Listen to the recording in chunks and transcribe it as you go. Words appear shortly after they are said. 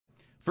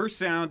First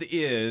sound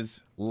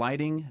is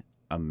lighting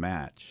a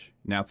match.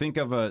 Now think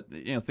of a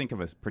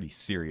pretty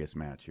serious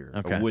match here.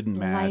 Okay. A wooden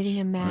match. Lighting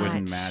a match.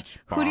 Wooden match.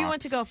 Who do you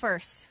want box. to go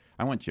first?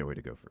 I want Joey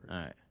to go first. All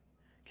right.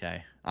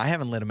 Okay. I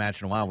haven't lit a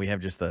match in a while. We have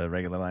just the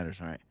regular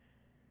lighters. All right.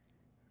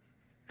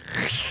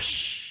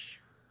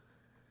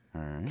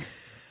 All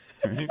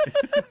right.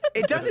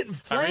 It doesn't.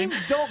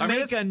 Flames don't make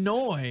it's- a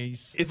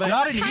noise. It's but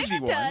not an Kind easy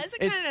of one. does. It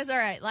kind of does. All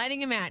right,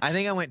 lighting a match. I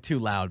think I went too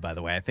loud. By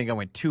the way, I think I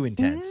went too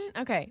intense.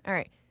 Okay, all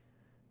right.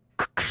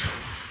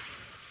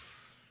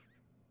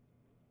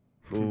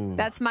 Ooh.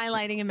 That's my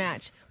lighting a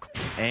match.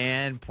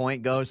 And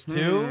point goes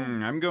to.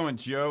 I'm going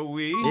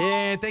Joey.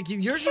 Yeah, thank you.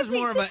 Yours was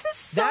more of a. This is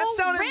so That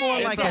sounded more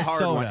rigged. like It's a a hard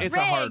soda. one. It's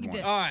a hard Rigged.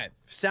 one. All right.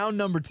 Sound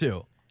number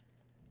 2.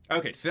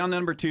 Okay, sound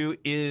number 2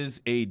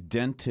 is a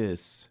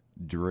dentist's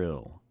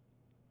drill.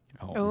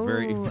 Oh,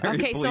 very, very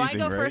okay. So I pleasing,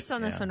 go right? first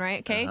on this one, right?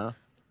 Okay. Uh-huh.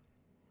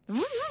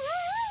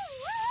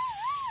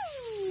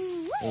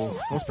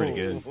 That's pretty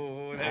good.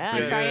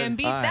 I'll try and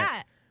beat All right.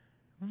 that.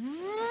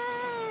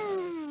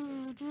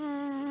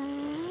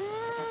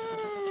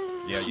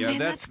 Yeah, Man,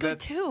 that's good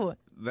too.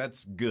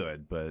 That's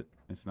good, but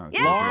it's not.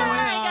 Yeah, Lauren,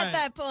 I got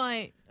that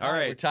point. All We're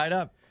right. tied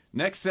up.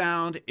 Next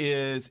sound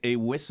is a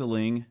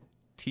whistling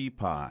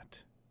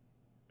teapot.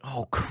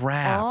 Oh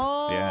crap!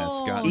 Oh, Yeah, it's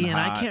gotten Ian,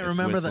 I hot, can't it's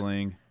remember the-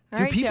 whistling. All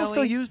Do right, people Joey.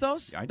 still use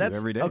those? I do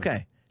every day.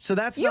 Okay, so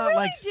that's You not really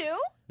like. do? Yeah,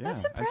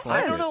 That's that's impressive.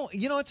 like I don't it. know.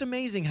 You know, it's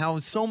amazing how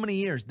so many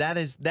years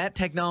that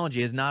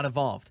technology has not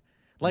evolved.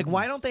 Like,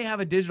 why don't they have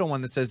a digital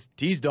one that says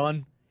 "Tea's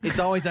done"? It's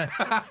always a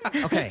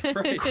okay.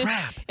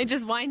 Crap, It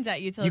just whines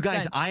at you till you it's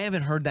guys, done. I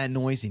haven't heard that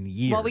noise in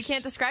years. Well, we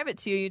can't describe it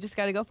to you. You just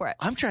got to go for it.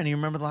 I'm trying to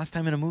remember the last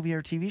time in a movie or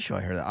a TV show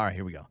I heard that. All right,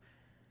 here we go.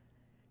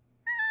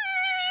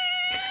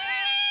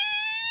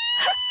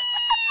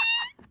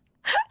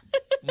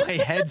 My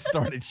head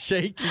started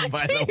shaking,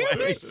 by the You're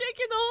way.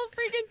 shaking the whole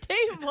freaking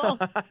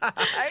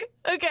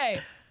table. Okay.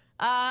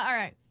 All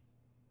right.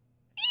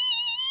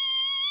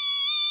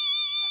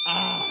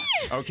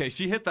 Okay,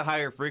 she hit the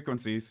higher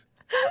frequencies.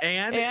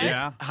 And Yeah. it's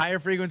Yeah. higher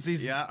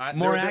frequencies, Yeah,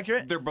 more they're-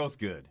 accurate? They're both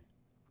good.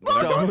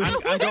 So-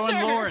 I'm going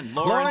Lauren.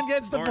 Lauren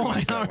gets the Lauren point.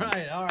 wins that All one.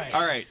 right, all right.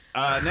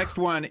 All right. Next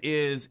one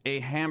is a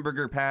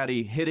hamburger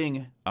patty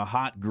hitting a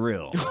hot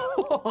grill.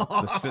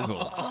 The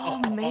sizzle. Oh,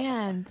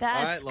 man. That's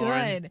All right,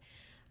 Lauren. good.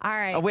 All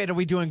right. Oh, wait, are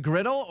we doing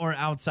griddle or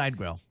outside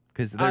grill?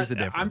 Because there's a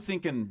difference.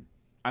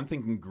 I'm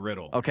thinking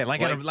griddle. Okay,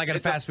 like at a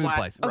it's fast food flat-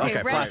 place. Okay,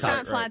 Okay, flat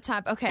restaurant, top, right. flat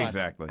top. Okay.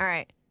 Exactly. All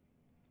right.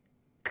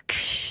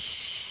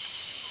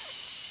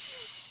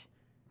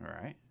 All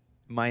right.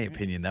 My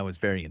opinion, that was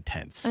very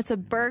intense. That's a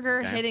burger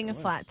Okay. hitting a It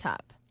was. flat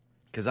top.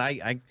 Because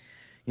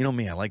you know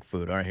me, I like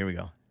food. All right, here we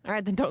go. All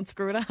right, then don't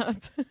screw it up.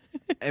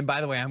 And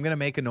by the way, I'm going to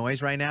make a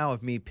noise right now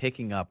of me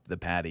picking up the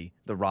patty,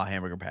 the raw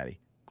hamburger patty.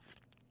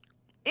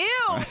 Ew.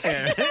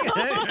 And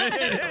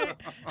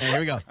here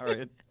we go. All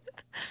right.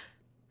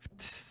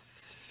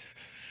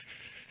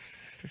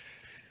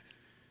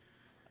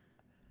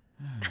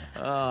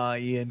 Oh,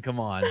 Ian, come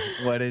on.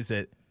 What is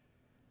it?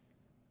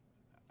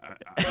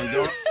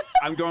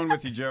 I'm going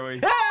with you, Joey.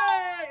 Hey!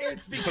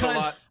 It's because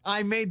lot-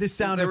 I made the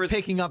sound There of was-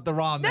 picking up the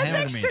raw That's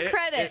hamburger extra meat.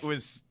 credit. It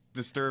was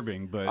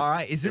disturbing, but All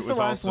right, is this it the was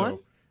last also- one?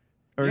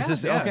 Or is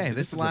this Yeah, okay?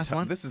 This is the last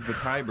one. This is the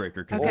tiebreaker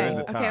because Okay. there is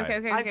a Okay, tie. okay,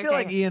 okay, I okay, feel okay.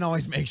 like Ian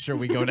always makes sure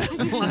we go down to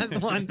the last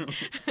one.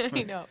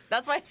 I know.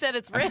 That's why I said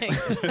it's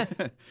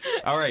rigged.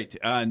 All right.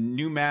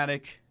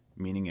 Pneumatic,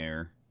 meaning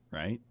air,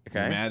 right?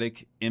 Okay.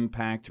 Pneumatic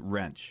impact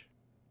wrench.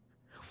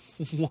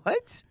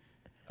 What?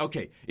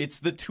 Okay, it's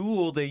the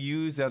tool they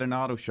use at an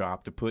auto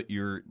shop to put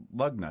your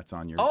lug nuts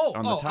on your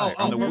on the tire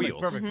on the perfect,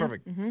 wheels.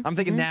 Perfect. I'm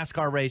thinking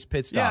NASCAR race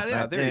pit stop.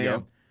 Yeah, there you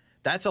go.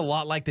 That's a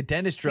lot like the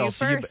dentist you drill.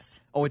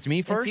 first. Oh, it's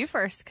me first? It's you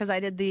first because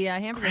I did the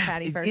hamburger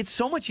patty first. It's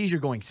so much easier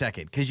going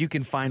second because you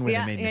can find where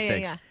yeah, they made yeah,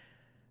 mistakes. Yeah,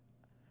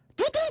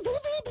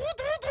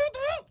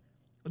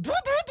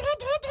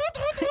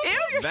 Ew,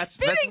 you're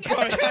spitting.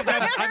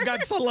 I've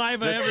got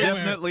saliva That's everywhere.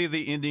 definitely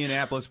the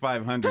Indianapolis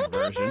 500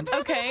 version.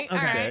 Okay, all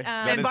right.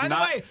 That And is by the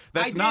not, way,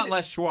 that's I not did-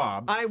 Les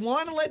Schwab. I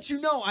want to let you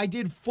know I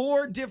did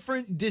 4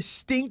 different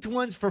distinct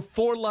ones for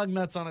 4 lug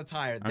nuts on a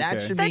tire. That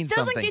Okay. should That mean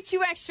doesn't something. get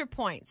you extra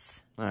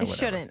points. All right, It whatever.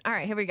 shouldn't. All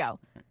right, here we go.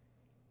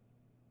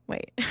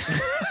 Wait. No,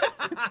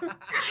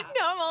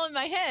 I'm all in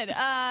my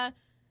head.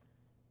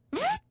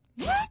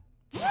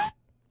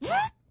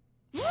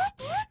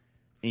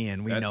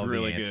 Ian, we That's know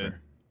really the answer. good.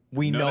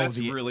 We No, know that's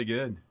the really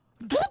good.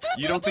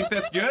 You don't think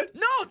that's good?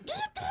 No.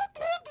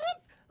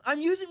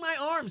 I'm using my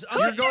arms.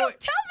 I'm Tell me.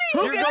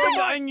 You're going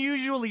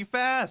unusually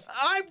fast.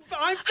 I'm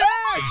fast.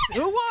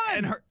 Who won?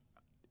 And her,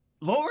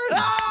 Lauren.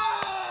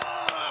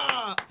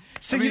 Ah!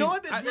 So I you mean, know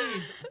what this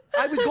means?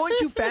 I was going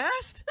too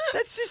fast.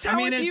 That's just how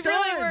mean, it's You it's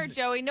really done. were,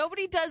 Joey.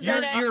 Nobody does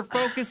You're, that. you're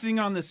focusing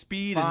on the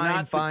speed Fine, and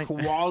not fine. the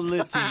quality.